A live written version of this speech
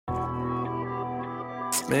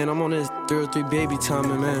Man, I'm on this 303 baby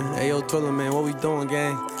timing, man. Hey, yo, Thriller, man, what we doing,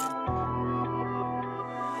 gang?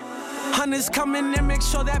 Hunters coming and make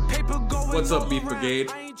sure that paper go. What's up, Beef Brigade?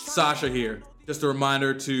 Sasha here. Just a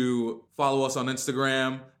reminder to follow us on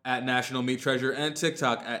Instagram at National Meat Treasure and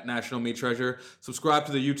TikTok at National Meat Treasure. Subscribe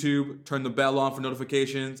to the YouTube, turn the bell on for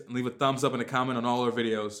notifications, and leave a thumbs up and a comment on all our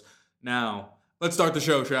videos. Now, let's start the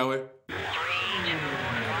show, shall we?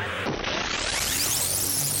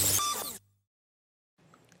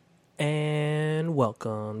 And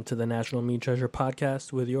welcome to the National Meat Treasure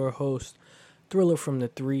podcast with your host, Thriller from the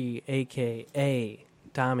 3, a.k.a.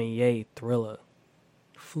 Dami Ye Thriller,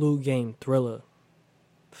 Flu Game Thriller,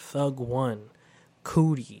 Thug 1,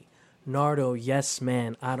 Cootie, Nardo, Yes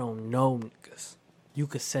Man, I don't know niggas. You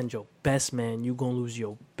could send your best man, you gonna lose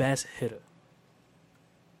your best hitter.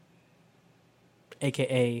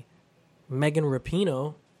 A.k.a. Megan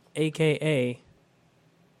Rapinoe, a.k.a.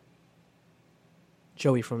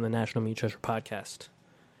 Joey from the National Meat Treasure podcast.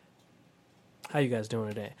 How you guys doing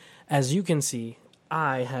today? As you can see,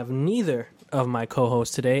 I have neither of my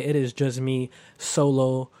co-hosts today. It is just me,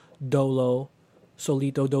 solito dolito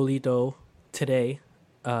today.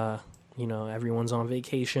 Everyone's on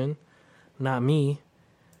vacation. Not me.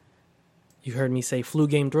 You heard me say Flu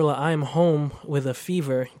Game Thriller. I am home with a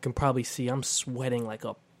fever. You can probably see I'm sweating like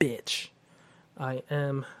a bitch. I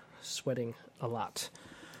am sweating a lot.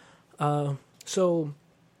 So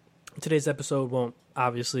today's episode won't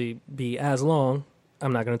obviously be as long.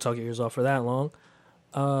 I'm not going to talk your ears off for that long.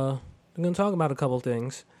 I'm going to talk about a couple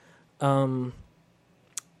things. One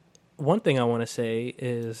thing I want to say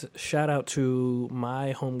is shout out to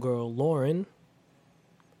my homegirl Lauren.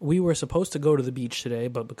 We were supposed to go to the beach today,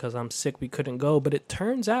 but because I'm sick, we couldn't go. But it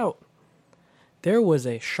turns out there was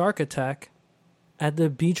a shark attack at the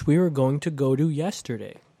beach we were going to go to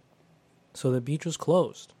yesterday. So the beach was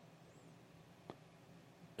closed.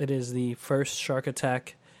 It is the first shark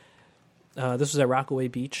attack. This was at Rockaway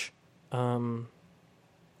Beach.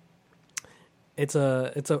 It's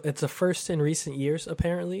a first in recent years,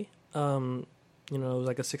 apparently. It was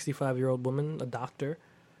like a 65-year-old woman, a doctor.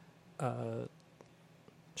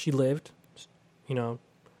 She lived.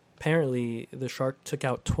 Apparently the shark took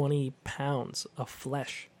out 20 pounds of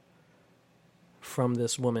flesh from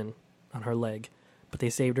this woman on her leg, but they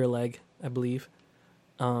saved her leg, I believe.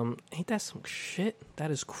 Ain't that some shit?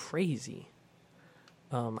 That is crazy.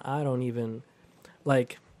 I don't even...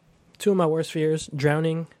 two of my worst fears,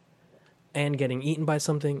 drowning and getting eaten by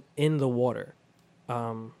something in the water.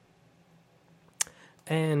 And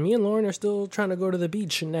me and Lauren are still trying to go to the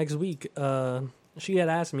beach next week. She had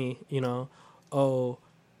asked me,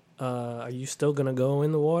 are you still going to go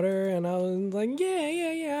in the water? And I was like,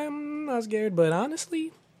 yeah, I'm not scared. But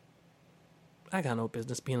honestly, I got no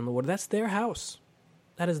business being in the water. That's their house.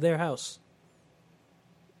 That is their house.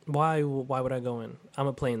 Why would I go in? I'm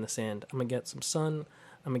going to play in the sand. I'm going to get some sun.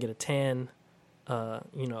 I'm going to get a tan.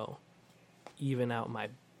 Even out my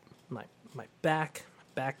back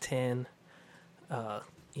tan.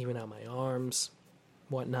 Even out my arms,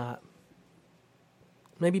 whatnot.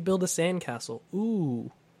 Maybe build a sandcastle.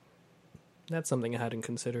 Ooh. That's something I hadn't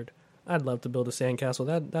considered. I'd love to build a sandcastle.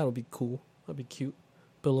 That'll be cool. That'll be cute.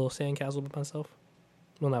 Build a little sandcastle by myself.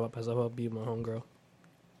 Well, not by myself. I'll be with my homegirl.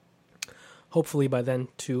 Hopefully by then,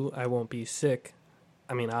 too, I won't be sick.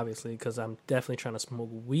 I mean, obviously, because I'm definitely trying to smoke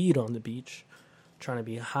weed on the beach. Trying to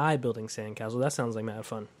be high building sandcastle. That sounds like mad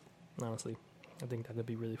fun. Honestly. I think that could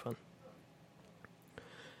be really fun.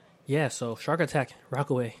 Yeah, so shark attack.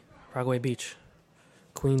 Rockaway Beach.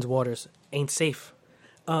 Queens waters. Ain't safe.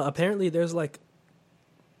 Apparently there's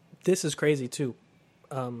this is crazy too.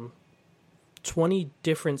 20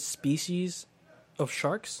 different species of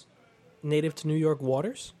sharks native to New York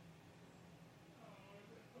waters.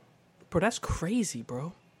 Bro, that's crazy,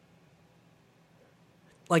 bro.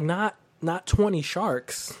 Not 20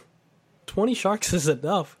 sharks. 20 sharks is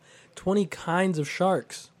enough. 20 kinds of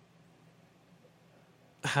sharks.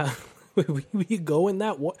 We go in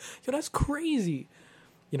that water. Yo, that's crazy.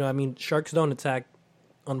 Sharks don't attack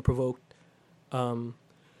unprovoked.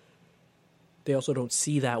 They also don't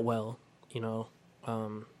see that well,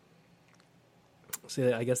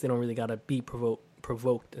 So I guess they don't really gotta be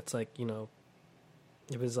provoked. It's if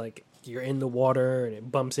it's you're in the water and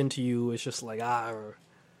it bumps into you, it's just that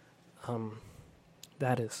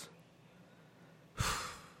is,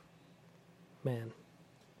 man.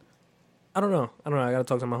 I don't know. I gotta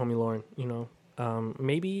talk to my homie Lauren.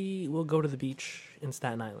 Maybe we'll go to the beach in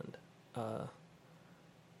Staten Island,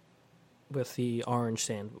 with the orange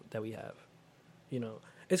sand that we have.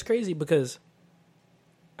 It's crazy because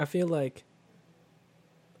I feel like,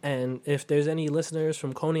 and if there's any listeners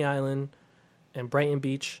from Coney Island, and Brighton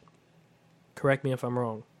Beach, correct me if I'm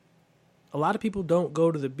wrong, a lot of people don't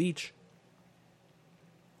go to the beach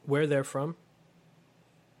where they're from.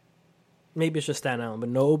 Maybe it's just Staten Island, but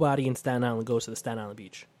nobody in Staten Island goes to the Staten Island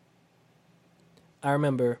beach. I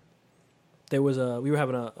remember we were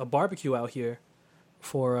having a barbecue out here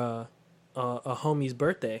for a homie's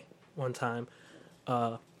birthday one time.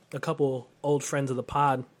 A couple old friends of the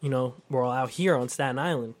pod, were all out here on Staten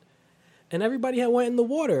Island. And everybody had went in the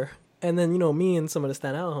water. And then, me and some of the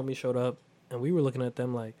Staten Island homies showed up. And we were looking at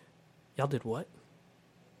them like, y'all did what?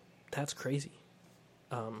 That's crazy.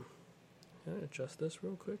 Can I adjust this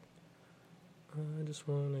real quick? I just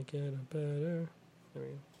want to get a better... There we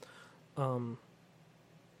go.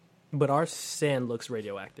 But our sand looks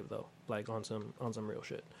radioactive, though. Like, on some real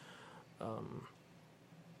shit.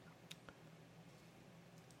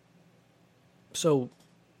 So,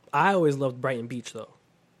 I always loved Brighton Beach, though.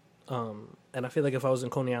 And I feel like if I was in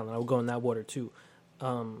Coney Island, I would go in that water, too.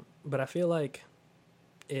 But I feel like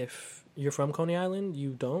if you're from Coney Island,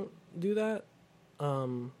 you don't do that.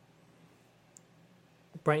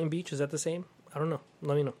 Brighton Beach, is that the same? I don't know.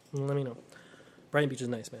 Let me know. Brighton Beach is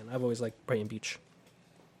nice, man. I've always liked Brighton Beach.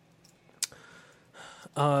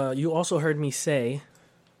 You also heard me say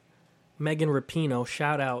Megan Rapinoe.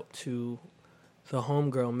 Shout out to the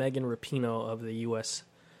homegirl Megan Rapinoe of the U.S.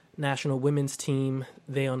 national women's team.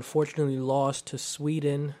 They unfortunately lost to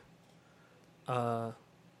Sweden in a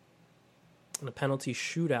penalty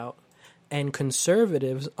shootout, and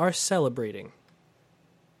conservatives are celebrating.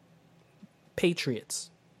 Patriots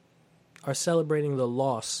are celebrating the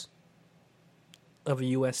loss of a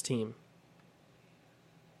U.S. team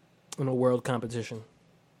in a world competition.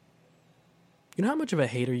 You know how much of a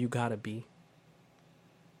hater you gotta be?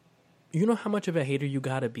 You know how much of a hater you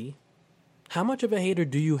gotta be? How much of a hater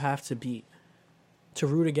do you have to be to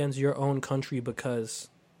root against your own country because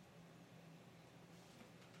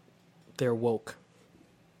they're woke?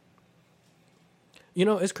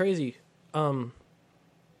 It's crazy. I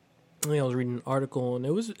was reading an article, and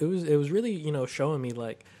it was really, showing me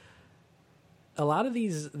like a lot of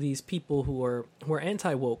these people who are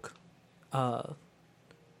anti woke,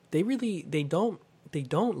 they don't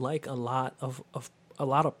like a lot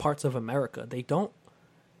of parts of America. They don't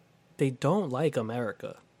like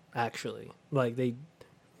America, actually. Like they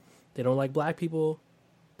don't like black people,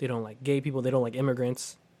 they don't like gay people, they don't like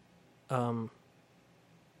immigrants. They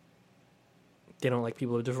don't like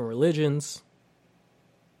people of different religions.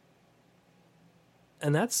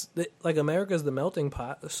 And that's, like, America's the melting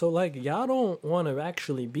pot. So, like, y'all don't want to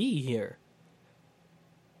actually be here.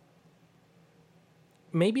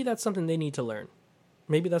 Maybe that's something they need to learn.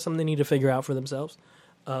 Maybe that's something they need to figure out for themselves.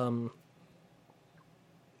 But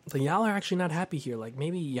y'all are actually not happy here. Like,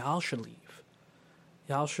 maybe y'all should leave.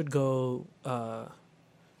 Y'all should go to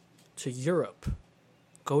Europe.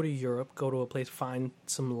 Go to Europe. Go to a place, find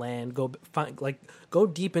some land. Go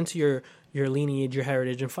deep into your lineage, your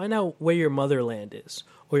heritage, and find out where your motherland is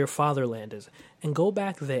or your fatherland is, and go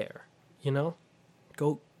back there.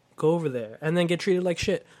 Go over there, and then get treated like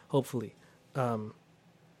shit. Hopefully,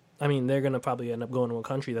 they're gonna probably end up going to a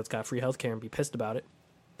country that's got free healthcare and be pissed about it.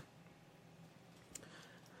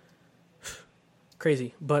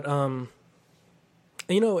 Crazy, but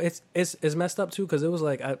it's messed up too, because it was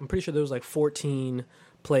like, I'm pretty sure there was like 14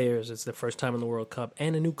 players. It's their first time in the World Cup,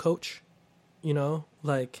 and a new coach.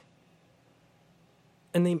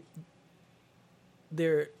 And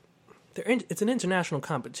it's an international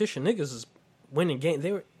competition. Niggas is winning games.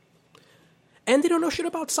 And they don't know shit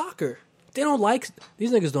about soccer. These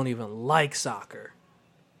niggas don't even like soccer.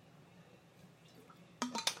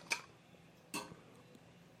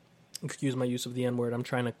 Excuse my use of the N-word. I'm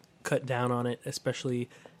trying to cut down on it, especially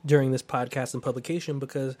during this podcast and publication,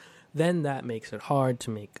 because then that makes it hard to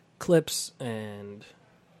make clips and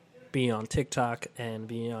be on TikTok and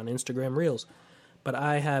be on Instagram Reels. But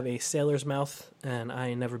I have a sailor's mouth, and I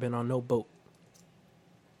ain't never been on no boat.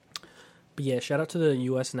 But yeah, shout out to the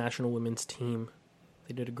U.S. national women's team.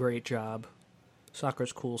 They did a great job.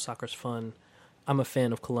 Soccer's cool. Soccer's fun. I'm a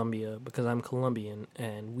fan of Colombia because I'm Colombian,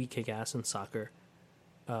 and we kick ass in soccer.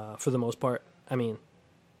 For the most part.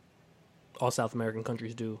 All South American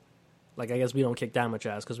countries do. Like, I guess we don't kick that much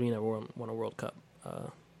ass because we never won a World Cup.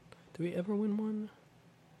 Do we ever win one?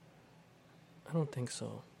 I don't think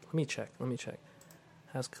so. Let me check.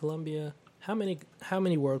 Has Colombia... How many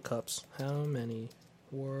World Cups? How many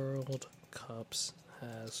World Cups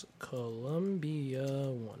has Colombia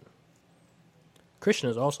won? Christian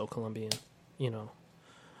is also Colombian,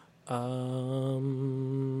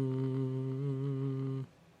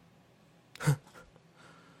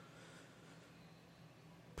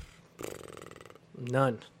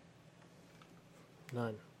 None.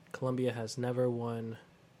 None. Colombia has never won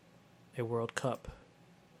a World Cup.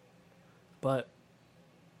 But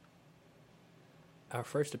our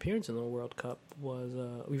first appearance in the World Cup was...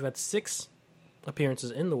 we've had 6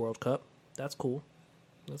 appearances in the World Cup. That's cool.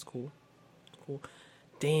 That's cool. Cool.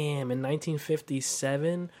 Damn, in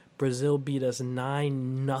 1957, Brazil beat us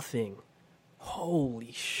 9-0.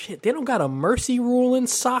 Holy shit. They don't got a mercy rule in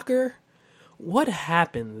soccer? What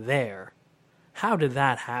happened there? How did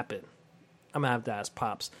that happen? I'm going to have to ask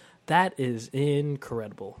Pops. That is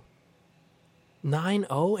incredible.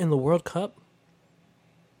 9-0 in the World Cup?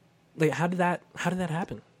 Like, how did that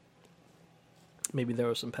happen? Maybe there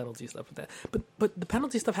was some penalty stuff with that. But the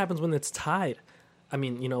penalty stuff happens when it's tied. I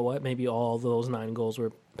mean, you know what? Maybe all those 9 goals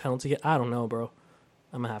were penalty. I don't know, bro.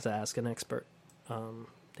 I'm going to have to ask an expert.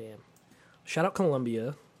 Damn. Shout out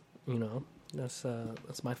Colombia. You know, that's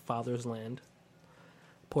my father's land.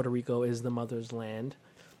 Puerto Rico is the mother's land.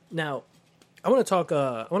 Now, I want to talk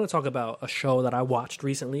about a show that I watched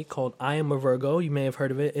recently called I Am a Virgo. You may have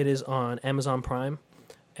heard of it. It is on Amazon Prime,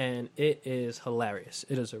 and it is hilarious.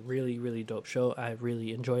 It is a really, really dope show. I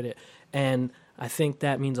really enjoyed it, and I think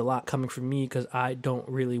that means a lot coming from me because I don't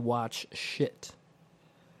really watch shit.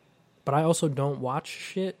 But I also don't watch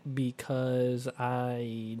shit because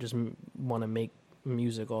I just want to make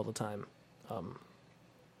music all the time.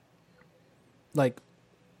 Like,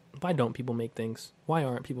 why don't people make things? Why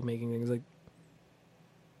aren't people making things? Like,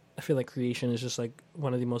 I feel like creation is just like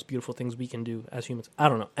one of the most beautiful things we can do as humans. I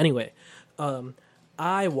don't know. Anyway,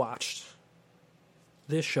 I watched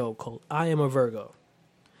this show called I Am a Virgo,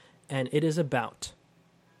 and it is about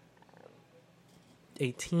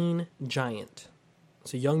a teen giant.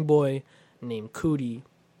 It's a young boy named Cootie.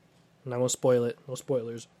 I'm not going to spoil it. No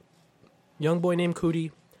spoilers. Young boy named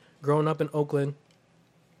Cootie, growing up in Oakland,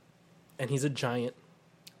 and he's a giant.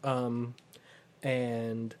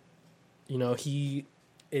 And, you know, he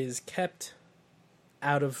is kept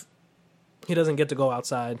out of... He doesn't get to go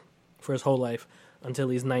outside for his whole life until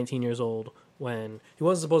he's 19 years old, when he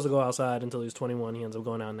wasn't supposed to go outside until he was 21. He ends up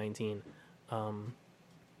going out at 19.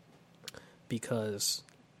 Because,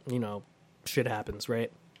 you know, shit happens,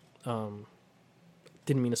 right? Didn't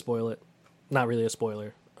mean to spoil it. Not really a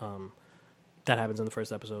spoiler. That happens in the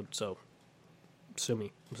first episode, so sue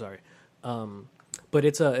me. I'm sorry. But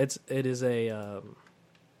it's a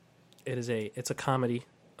comedy,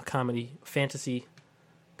 fantasy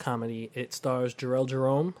comedy. It stars Jarrell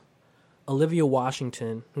Jerome, Olivia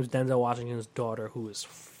Washington, who's Denzel Washington's daughter, who is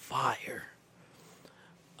fire.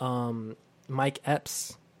 Mike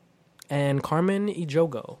Epps and Carmen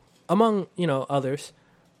Ejogo, among, you know, others.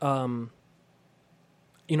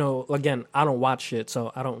 You know, again, I don't watch shit,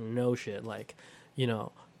 so I don't know shit. Like, you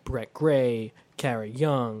know, Brett Gray, Carrie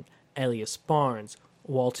Young, Elias Barnes,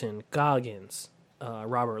 Walton Goggins,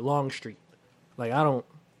 Robert Longstreet. Like, I don't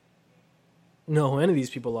know who any of these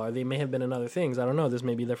people are. They may have been in other things. I don't know. This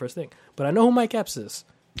may be their first thing. But I know who Mike Epps is.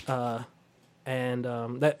 He was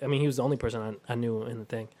the only person I knew in the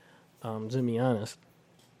thing, to be honest.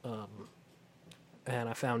 And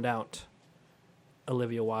I found out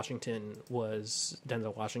Olivia Washington was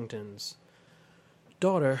Denzel Washington's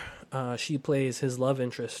daughter. She plays his love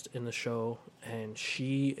interest in the show, and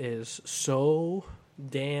she is so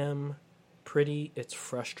damn pretty, it's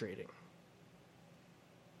frustrating.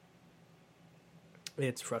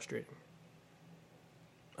 It's frustrating.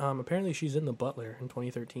 Apparently she's in The Butler in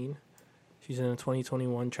 2013. She's in a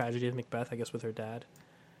 2021 Tragedy of Macbeth, I guess, with her dad.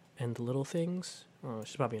 And The Little Things. Oh,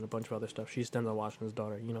 she's probably in a bunch of other stuff. She's Denzel Washington's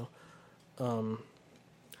daughter, you know.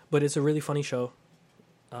 But it's a really funny show.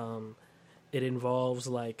 It involves,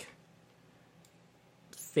 like,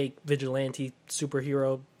 fake vigilante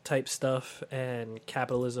superhero type stuff and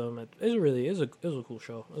capitalism. It was a cool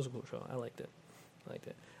show. It was a cool show. I liked it.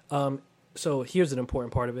 So here's an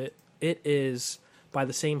important part of it. It is by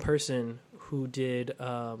the same person who did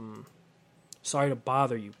Sorry to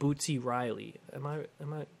Bother You, Bootsy Riley.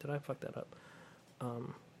 Did I fuck that up?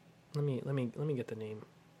 Let me get the name.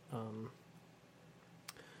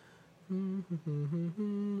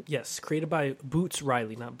 Yes, created by Boots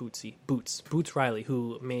Riley, not Bootsy. Boots Riley,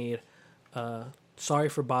 who made Sorry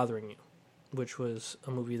for Bothering You, which was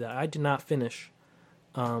a movie that I did not finish,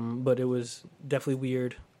 but it was definitely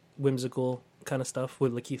weird, whimsical kind of stuff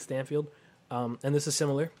with Lakeith Stanfield. And this is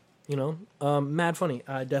similar, you know. Mad funny.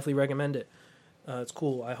 I definitely recommend it. It's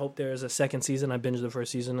cool. I hope there's a second season. I binged the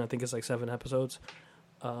first season. I think it's like 7 episodes.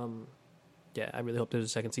 Yeah, I really hope there's a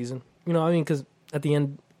second season. You know, I mean, because at the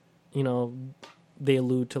end, you know, they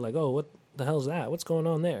allude to like, oh, what the hell is that? What's going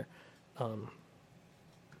on there? So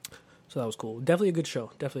that was cool. Definitely a good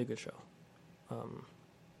show. Do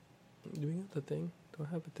we have the thing? Do I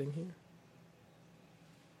have a thing here?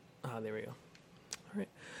 There we go.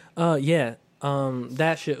 All right. Yeah.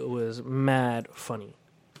 That shit was mad funny.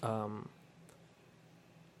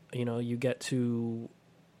 You get to.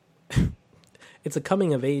 It's a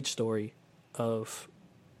coming of age story of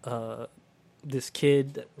this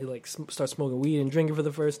kid that like starts smoking weed and drinking for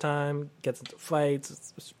the first time, gets into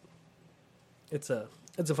fights. It's a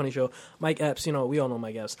funny show. Mike Epps, we all know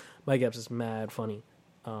Mike Epps. Mike Epps is mad funny.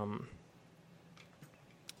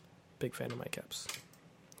 Big fan of Mike Epps.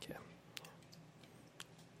 Yeah.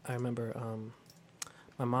 I remember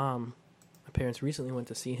my parents recently went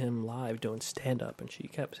to see him live doing stand-up, and she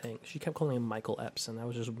kept calling him Michael Epps, and that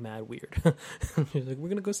was just mad weird. She was like, we're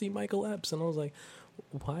going to go see Michael Epps, and I was like,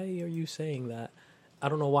 why are you saying that? I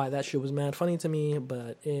don't know why that shit was mad funny to me,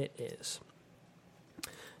 but it is.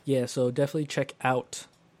 Yeah, so definitely check out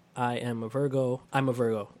I Am a Virgo. I'm a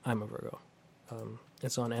Virgo.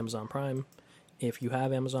 It's on Amazon Prime. If you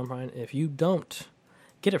have Amazon Prime, if you don't,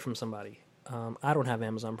 get it from somebody. I don't have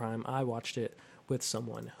Amazon Prime. I watched it with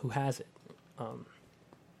someone who has it.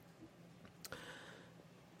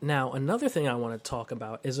 Now, another thing I want to talk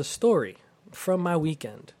about is a story from my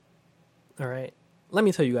weekend. All right? Let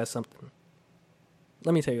me tell you guys something.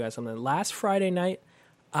 Last Friday night,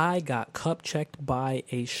 I got cup checked by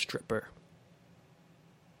a stripper.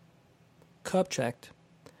 Cup checked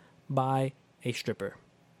by a stripper.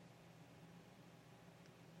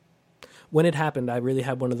 When it happened, I really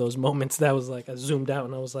had one of those moments that was like, I zoomed out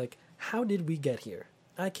and I was like, how did we get here?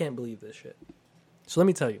 I can't believe this shit. So let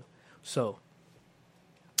me tell you. So,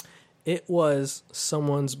 it was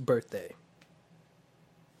someone's birthday.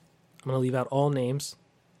 I'm going to leave out all names.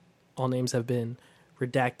 All names have been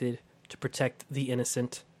redacted to protect the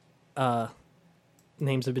innocent.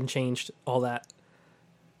 Names have been changed, all that.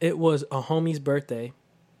 It was a homie's birthday.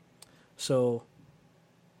 So,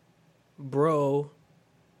 bro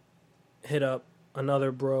hit up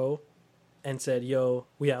another bro and said, yo,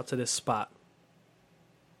 we out to this spot.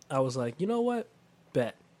 I was like, you know what?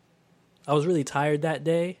 Bet. I was really tired that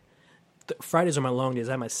day. Fridays are my long days.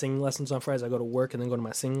 I have my singing lessons on Fridays. I go to work and then go to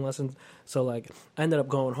my singing lessons. So, like, I ended up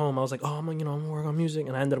going home. I was like, I'm going to work on music.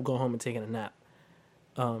 And I ended up going home and taking a nap.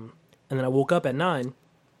 And then I woke up at 9.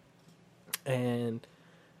 And,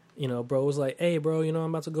 bro was like, hey, bro, I'm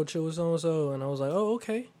about to go chill with so-and-so. And I was like, oh,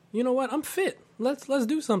 okay. You know what? I'm fit. Let's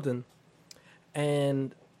do something.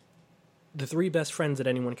 And the 3 best friends that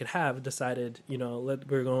anyone could have decided,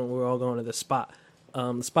 we're all going to this spot.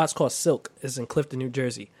 The spot's called Silk. It's in Clifton, New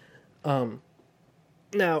Jersey. Now,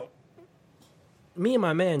 me and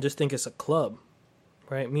my man just think it's a club,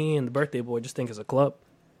 right? Me and the birthday boy just think it's a club.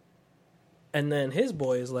 And then his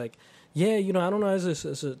boy is like, yeah, I don't know, is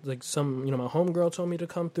this like some, my homegirl told me to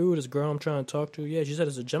come through, this girl I'm trying to talk to, yeah, she said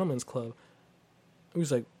it's a gentleman's club. He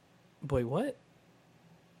was like, boy, what?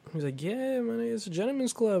 He's like, yeah, man, it's a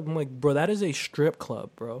gentleman's club. I'm like, bro, that is a strip club,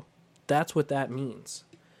 bro. That's what that means.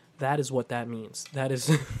 That is what that means. That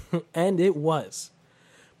is, and it was.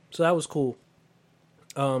 So that was cool.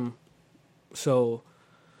 So,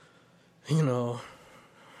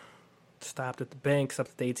 stopped at the bank, stopped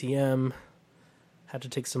at the ATM, had to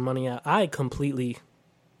take some money out. I completely,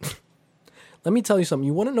 let me tell you something.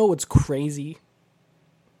 You want to know what's crazy?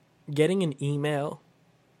 Getting an email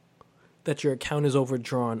that your account is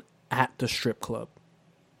overdrawn at the strip club.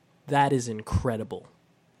 That is incredible.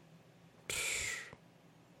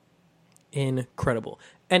 Incredible.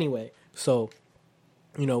 Anyway, so,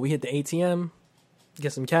 we hit the ATM,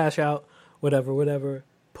 get some cash out, whatever,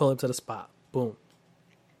 pull up to the spot. Boom.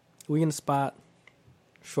 We in the spot,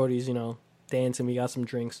 shorties, dancing, we got some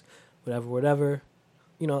drinks, whatever.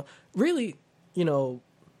 Really, with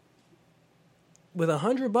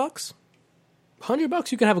 $100,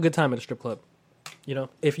 $100 you can have a good time at a strip club.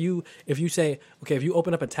 If you say, okay, if you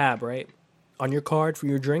open up a tab, right, on your card for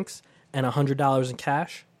your drinks and $100 in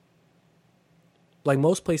cash, like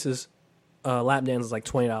most places, lap dance is like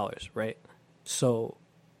 $20, right? So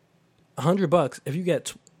 $100, if you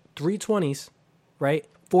get 3 20s, right,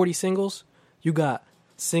 40 singles, you got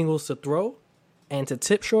singles to throw and to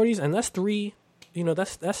tip shorties, and that's 3.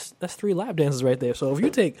 That's 3 lap dances right there. So if you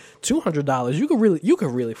take $200, you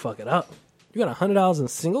could really fuck it up. You got $100 in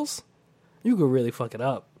singles, you could really fuck it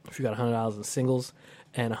up. If you got $100 in singles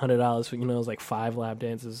and $100 for, it's like 5 lap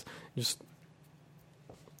dances.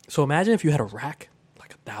 So imagine if you had a rack,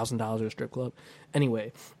 like $1,000 at a strip club.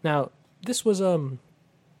 Anyway, now this was I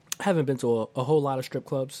haven't been to a whole lot of strip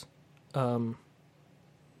clubs.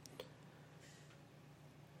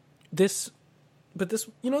 This one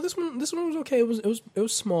was okay. It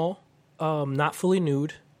was small, not fully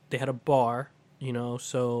nude. They had a bar,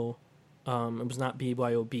 so it was not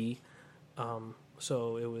BYOB.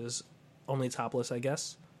 So it was only topless, I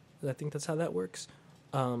guess. I think that's how that works.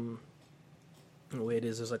 The way it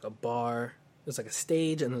is, there's like a bar, there's like a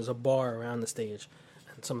stage, and there's a bar around the stage.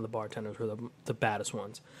 And some of the bartenders were the baddest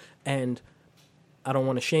ones. And I don't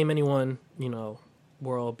want to shame anyone, you know,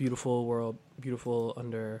 we're all beautiful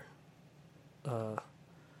under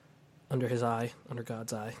his eye, under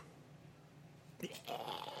God's eye.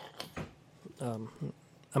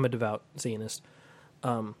 I'm a devout Zionist.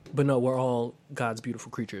 But no, we're all God's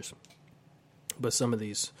beautiful creatures. But some of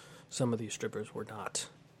these strippers were not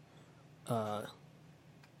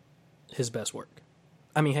his best work.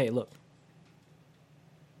 I mean, hey, look.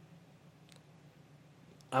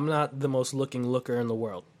 I'm not the most looker in the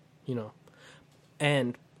world, you know.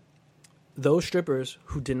 And those strippers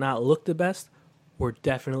who did not look the best were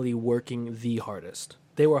definitely working the hardest.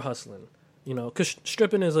 They were hustling, you know, because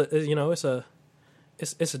stripping is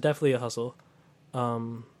it's definitely a hustle.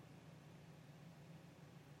 You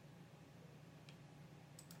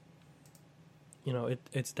know,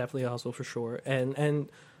 it's definitely a hustle for sure. And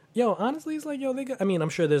yo, honestly, it's like, yo, I'm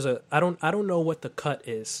sure there's I don't know what the cut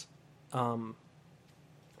is,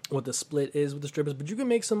 what the split is with the strippers, but you can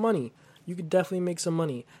make some money. You could definitely make some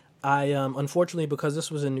money. I unfortunately, because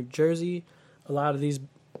this was in New Jersey, a lot of these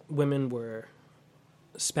women were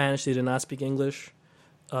Spanish. They did not speak English,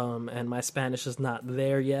 and my Spanish is not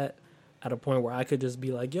there yet at a point where I could just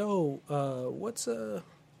be like, yo, what's the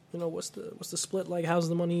split like? How's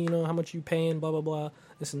the money? You know, how much you paying? Blah blah blah.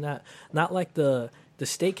 This and that. Not like the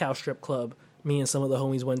steakhouse strip club me and some of the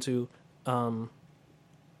homies went to,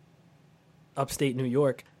 upstate New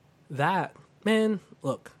York. That, man,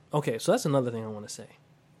 look. Okay, so that's another thing I want to say.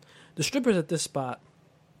 The strippers at this spot,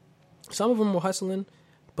 some of them were hustling,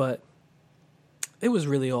 but it was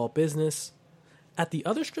really all business. At the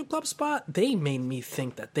other strip club spot, they made me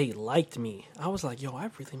think that they liked me. I was like, yo, I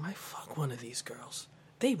really might fuck one of these girls.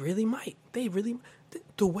 They really might.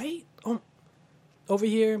 The way, over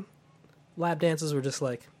here, lap dances were just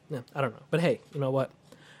like, yeah, I don't know. But hey, you know what?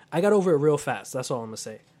 I got over it real fast. That's all I'm going to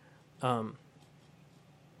say.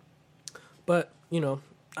 But, you know,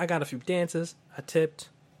 I got a few dances. I tipped.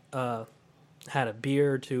 Had a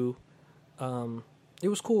beer or two. It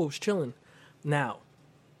was cool. It was chilling. Now,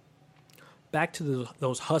 back to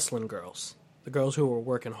those hustling girls. The girls who were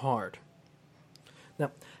working hard.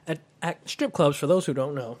 Now, at strip clubs, for those who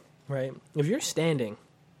don't know, right, if you're standing,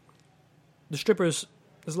 the strippers,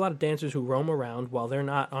 there's a lot of dancers who roam around while they're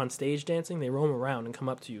not on stage dancing. They roam around and come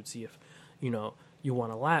up to you and see if, you know, you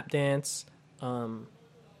want a lap dance.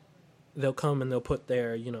 They'll come and they'll put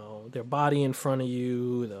their body in front of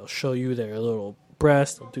you. They'll show you their little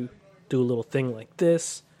breast. They'll do a little thing like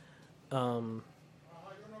this.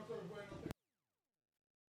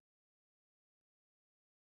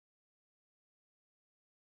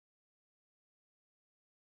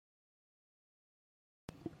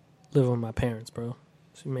 Live with my parents, bro.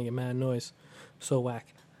 So you making mad noise. So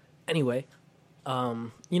whack. Anyway,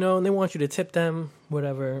 and they want you to tip them,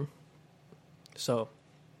 whatever. So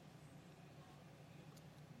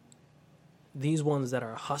these ones that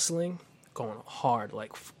are hustling, going hard,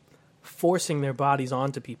 like forcing their bodies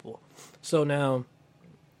onto people. So now,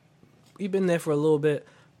 we've been there for a little bit.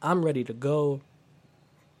 I'm ready to go.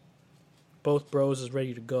 Both bros is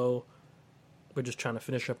ready to go. We're just trying to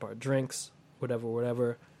finish up our drinks,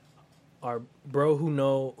 whatever. Our bro who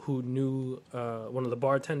knew one of the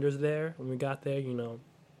bartenders there when we got there, you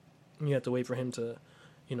had to wait for him to,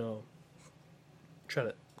 try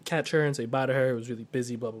to catch her and say bye to her. It was really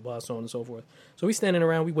busy, blah, blah, blah, so on and so forth. So we standing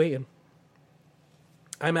around, we waiting.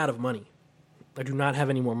 I'm out of money. I do not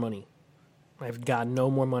have any more money. I've got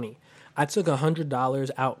no more money. I took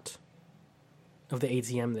 $100 out of the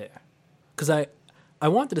ATM there. Because I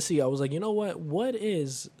wanted to see, I was like, you know what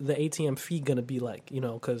is the ATM fee going to be like?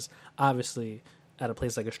 Because obviously at a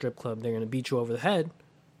place like a strip club, they're going to beat you over the head,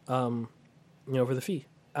 for the fee.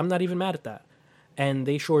 I'm not even mad at that. And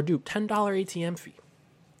they sure do. $10 ATM fee.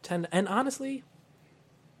 And honestly,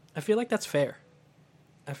 I feel like that's fair.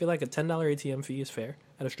 I feel like a $10 ATM fee is fair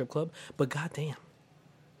at a strip club. But goddamn,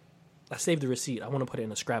 I saved the receipt. I want to put it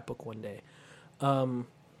in a scrapbook one day.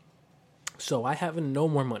 So I have no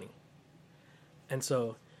more money. And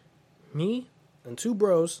so, me and two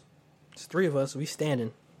bros, it's three of us, we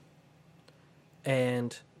standing.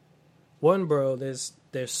 And one bro, there's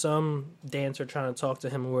some dancer trying to talk to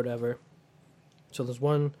him or whatever. So there's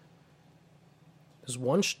one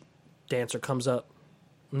dancer comes up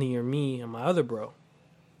near me and my other bro.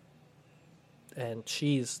 And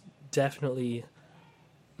she's definitely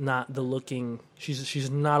not the looking,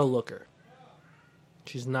 she's not a looker.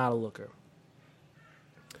 She's not a looker.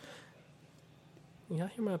 Y'all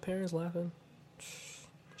hear my parents laughing?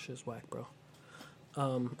 Shit's whack, bro.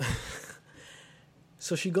 So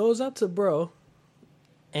she goes up to bro,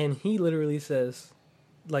 and he literally says,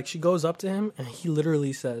 like, she goes up to him, and he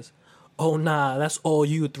literally says, "Oh, nah, that's all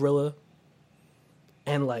you, Thriller."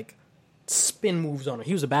 And, like, spin moves on her.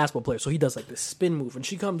 He was a basketball player, so he does, like, this spin move. And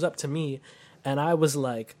she comes up to me, and I was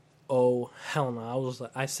like, oh, hell no.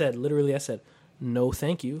 I said, no,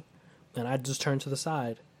 thank you. And I just turned to the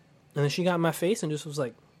side. And then she got in my face and just was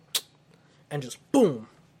like, and just boom,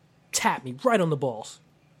 tapped me right on the balls.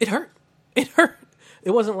 It hurt. It hurt.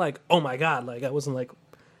 It wasn't like, oh my God. Like, I wasn't like,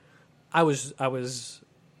 I was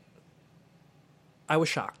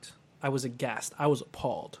shocked. I was aghast. I was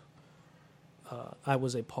appalled. I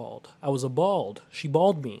was bald. She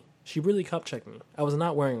balled me. She really cup checked me. I was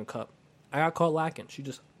not wearing a cup. I got caught lacking. She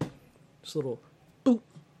just little boop,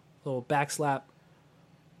 little back slap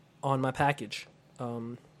on my package.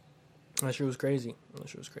 That shit was crazy.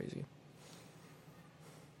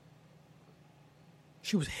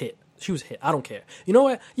 She was hit. I don't care. You know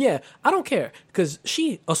what? Yeah, I don't care. Because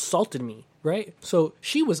she assaulted me, right? So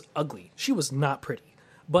she was ugly. She was not pretty.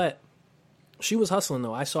 But she was hustling,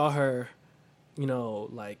 though. I saw her, you know,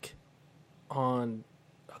 like, on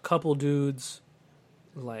a couple dudes,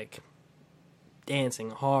 like,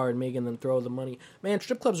 dancing hard, making them throw the money. Man,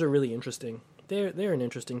 strip clubs are really interesting. They're an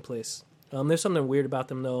interesting place. There's something weird about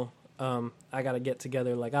them, though. I gotta get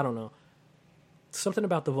together, like, I don't know. Something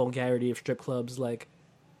about the vulgarity of strip clubs, like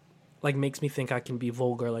makes me think I can be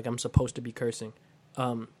vulgar, like I'm supposed to be cursing.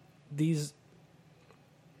 These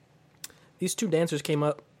two dancers came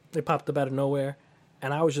up, they popped up out of nowhere,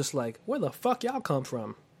 and I was just like, where the fuck y'all come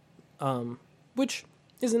from? Which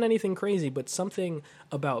isn't anything crazy, but something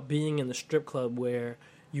about being in the strip club where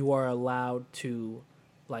you are allowed to,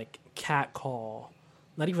 like, catcall,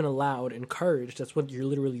 not even allowed, encouraged, that's what you're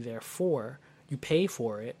literally there for, you pay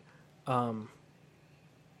for it,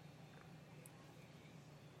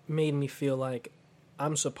 made me feel like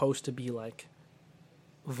I'm supposed to be, like,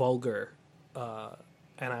 vulgar,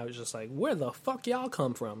 and I was just like, where the fuck y'all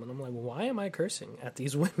come from? And I'm like, why am I cursing at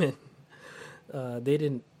these women? They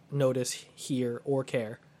didn't notice, hear, or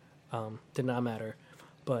care. Did not matter.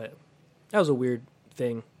 But that was a weird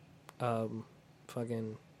thing.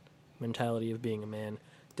 Fucking mentality of being a man.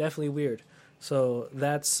 Definitely weird. So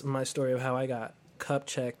that's my story of how I got cup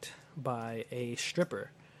checked by a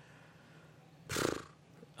stripper.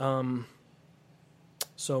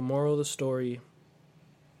 So moral of the story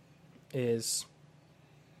is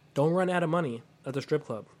don't run out of money at the strip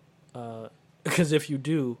club. Because if you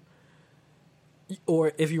do,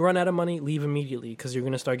 or if you run out of money, leave immediately because you're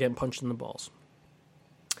going to start getting punched in the balls.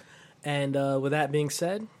 And with that being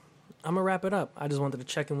said, I'm going to wrap it up. I just wanted to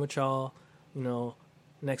check in with y'all. You know,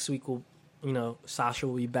 next week, Sasha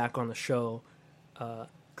will be back on the show.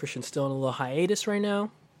 Christian's still in a little hiatus right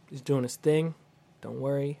now. He's doing his thing. Don't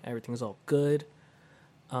worry. Everything's all good.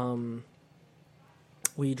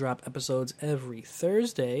 We drop episodes every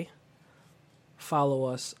Thursday. Follow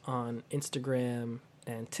us on Instagram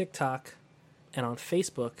and TikTok and on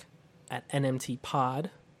Facebook at NMT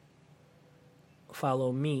Pod.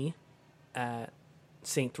 Follow me at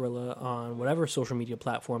Saint Thriller on whatever social media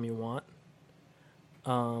platform you want.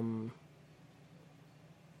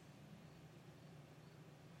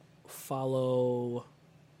 Follow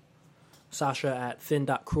Sasha at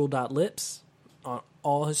thin.cruel.lips on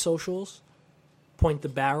all his socials. Point the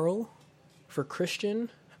Barrel for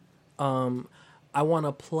Christian. I want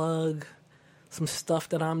to plug some stuff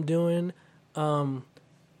that I'm doing.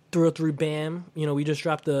 Through Bam. You know, we just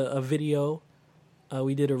dropped a video.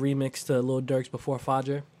 We did a remix to Lil Durk's Before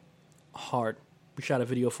Fajr. Hard. We shot a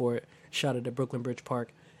video for it. Shot it at Brooklyn Bridge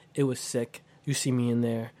Park. It was sick. You see me in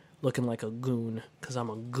there looking like a goon, because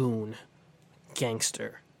I'm a goon.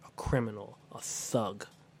 Gangster. A criminal. A thug.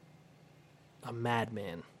 A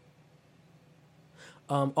madman.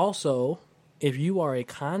 Also, if you are a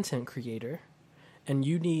content creator and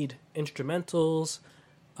you need instrumentals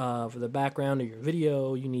for the background of your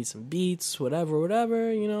video, you need some beats,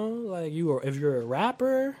 whatever, you know, like if you're a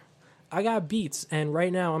rapper, I got beats, and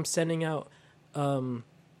right now I'm sending out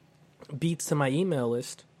beats to my email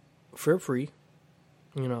list for free,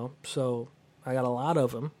 you know, so I got a lot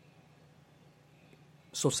of them.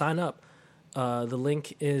 So sign up. The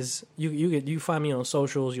link is you find me on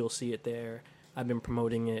socials, you'll see it there. I've been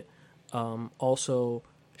promoting it. Also,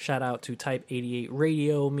 shout out to Type 88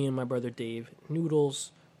 Radio. Me and my brother Dave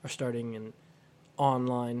Noodles are starting an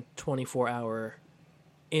online 24-hour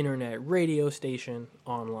internet radio station.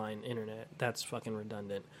 Online internet. That's fucking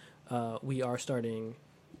redundant. We are starting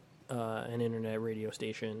an internet radio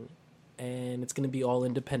station, and it's going to be all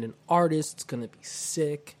independent artists. It's going to be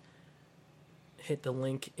sick. hit the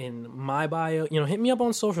link in my bio. You know, hit me up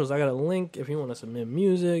on socials. I got a link if you want to submit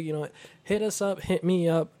music. You know, hit us up. Hit me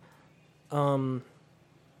up. I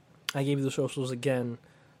gave you the socials again.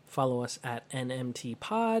 Follow us at NMT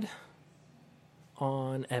Pod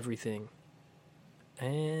on everything.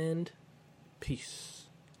 And peace.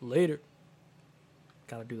 Later.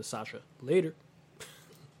 Gotta do the Sasha. Later.